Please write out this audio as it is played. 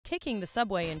Taking the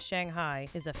subway in Shanghai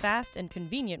is a fast and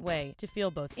convenient way to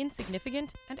feel both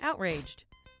insignificant and outraged.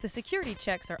 The security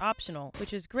checks are optional,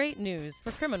 which is great news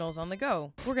for criminals on the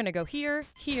go. We're gonna go here,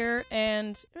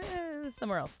 and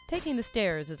somewhere else. Taking the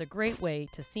stairs is a great way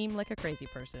to seem like a crazy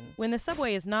person. When the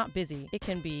subway is not busy, it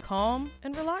can be calm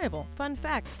and reliable. Fun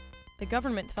fact, the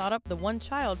government thought up the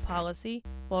one-child policy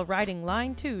while riding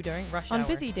Line 2 during rush hour. On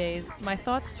busy days, my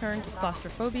thoughts turn to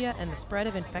claustrophobia and the spread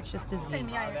of infectious disease.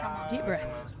 Deep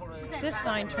breaths. This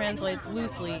sign translates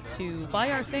loosely to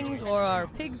buy our things or our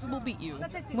pigs will beat you.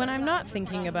 When I'm not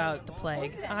thinking about the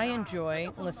plague, I enjoy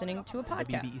listening to a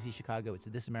podcast. WBEZ Chicago, it's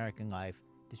This American Life,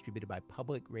 distributed by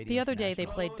Public Radio. The other day they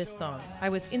played this song. I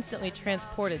was instantly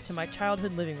transported to my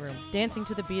childhood living room, dancing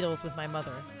to the Beatles with my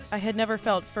mother. I had never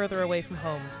felt further away from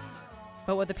home.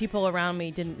 But what the people around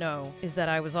me didn't know is that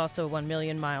I was also 1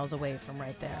 million miles away from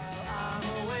right there.